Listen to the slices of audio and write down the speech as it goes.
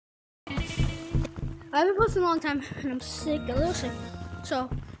I haven't posted in a long time, and I'm sick, a little sick. So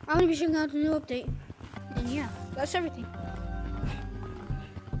I'm gonna be checking out the new update. And yeah, that's everything.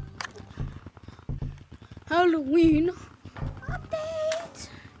 Halloween update.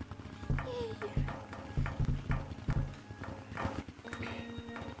 Yay.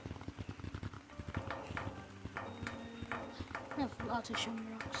 I have lots of shiny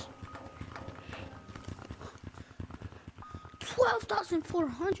rocks.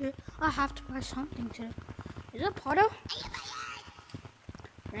 12,400. I have to buy something today. Is it Potter?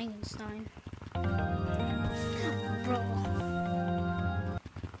 Frankenstein. Bro.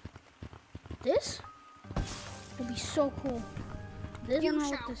 This would be so cool. This is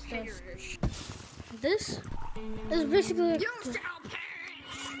not what this does. This is basically like the,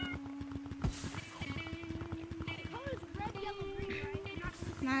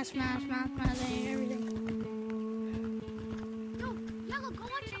 smash, everything. Yellow, go up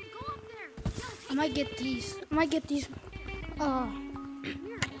there. I might get these. I have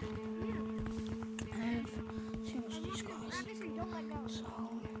too much of these cost. So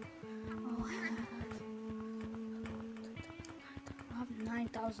I'll have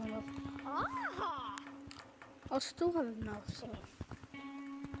 9,000 left. I'll still have enough, so.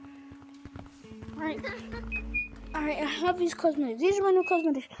 Alright, I have these cosmetics. These are my new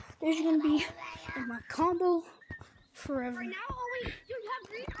cosmetics. These are gonna be in my combo forever. Right now, you have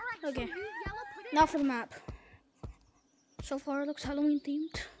green. Alright, Okay, so yellow, put it. now for the map. So far it looks Halloween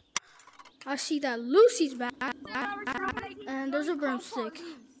themed. I see that Lucy's back, and there's a broomstick.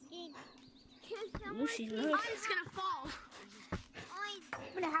 Lucy's nice. I'm just gonna fall.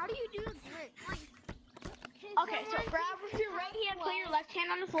 But how do you do this? Okay, so grab with your right hand, put your left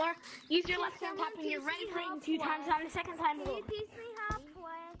hand on the floor. Use your left hand tapping your right ring 2 times on the second time. You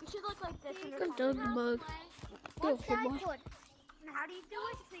should look like this. Good dog, the bug. Go, football. And how do you do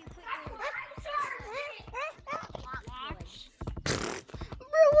it? So you put your...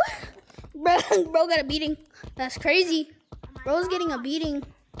 Bro got a beating. That's crazy. Bro's getting a beating.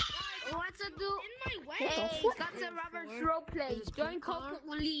 What's it do? In my way. Hey, got the Robert's role plays. Join corporate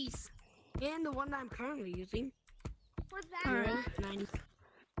release. And the one that I'm currently using. What's that? Alright. 90.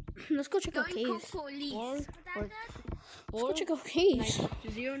 Let's go check out Join caves. corporate release. Or Let's go check out caves.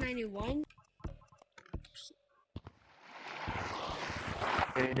 091.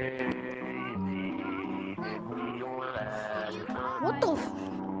 What the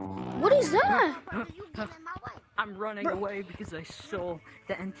what is that? I'm running away because I stole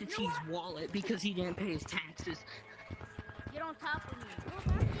the entity's wallet because he didn't pay his taxes. Get on top of me.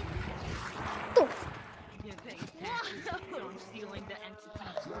 What He didn't pay his taxes, so I'm stealing the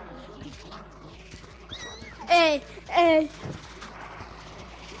entity's wallet. Hey. Can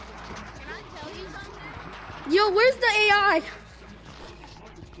I tell you something? Yo, where's the AI?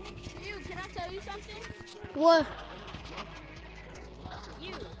 You, can I tell you something? What?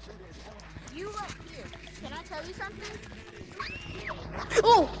 You right here. Can I tell you something?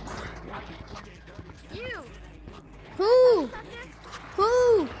 Oh! You. Who?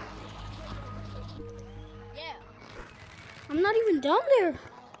 Who? Yeah. I'm not even down there.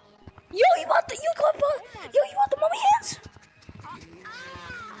 Yo, you want the mummy hands?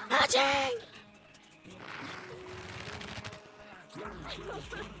 Ah, dang!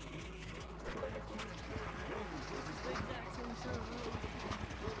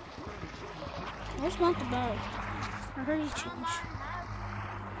 Where's not the bag? I heard he changed.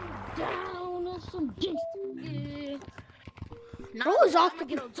 Down on some distance. Bro is off the...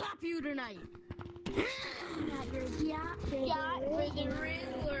 Get on top of you tonight. Yeah, for the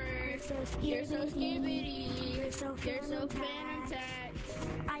Riddler. You're so skibbity. You're so fantastic.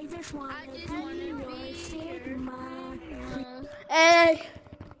 I just wanna be your Sigma. Hey!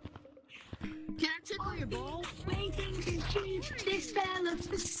 Can I tickle your balls? This fella's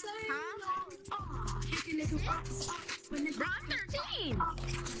the same. Bro, I'm 13.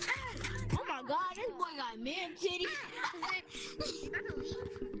 Oh my god, this boy got man titties.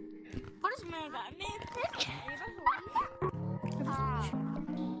 What this man got man titties?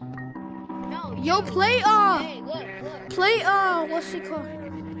 No. Yo, play, Hey, look. play, what's it called?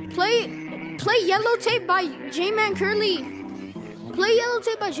 Play Yellow Tape by J-Man Curly. Play Yellow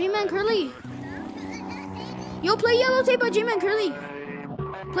Tape by J-Man Curly. Yo, play Yellow Tape by J-Man Curly.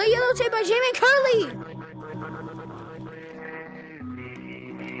 Play Yellow Tape by J-Man Curly.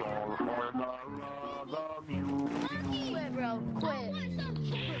 Quit, bro. Quit.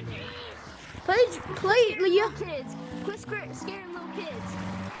 Play, yeah. Kids. Quit scaring little kids.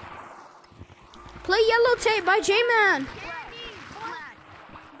 Play Yellow Tape by J-Man.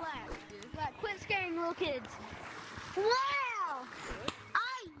 Black. Quit scaring little kids. Wow!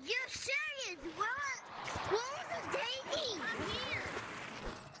 You're serious. What?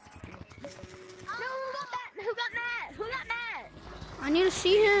 need to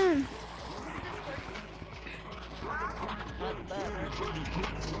see him.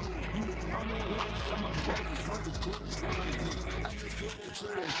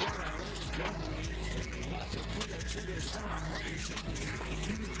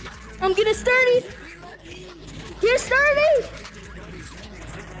 I'm getting sturdy. Get sturdy.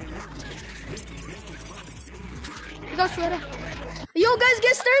 Got red eye. Yo, guys,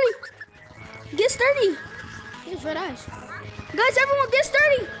 get sturdy. Get sturdy. He has red eyes. Guys, everyone, get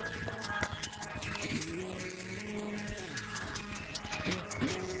sturdy.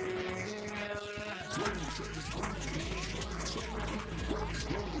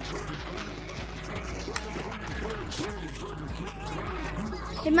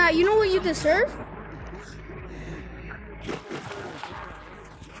 Hey, Matt, you know what you deserve?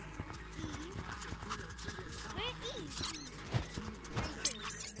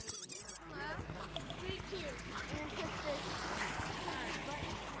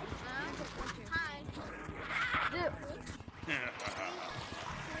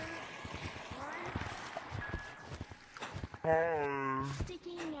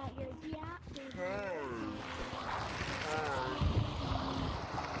 Sticking at your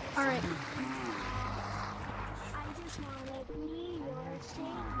All right. I just wanna be your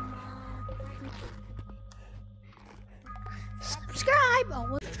Subscribe. Oh,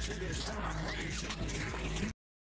 what?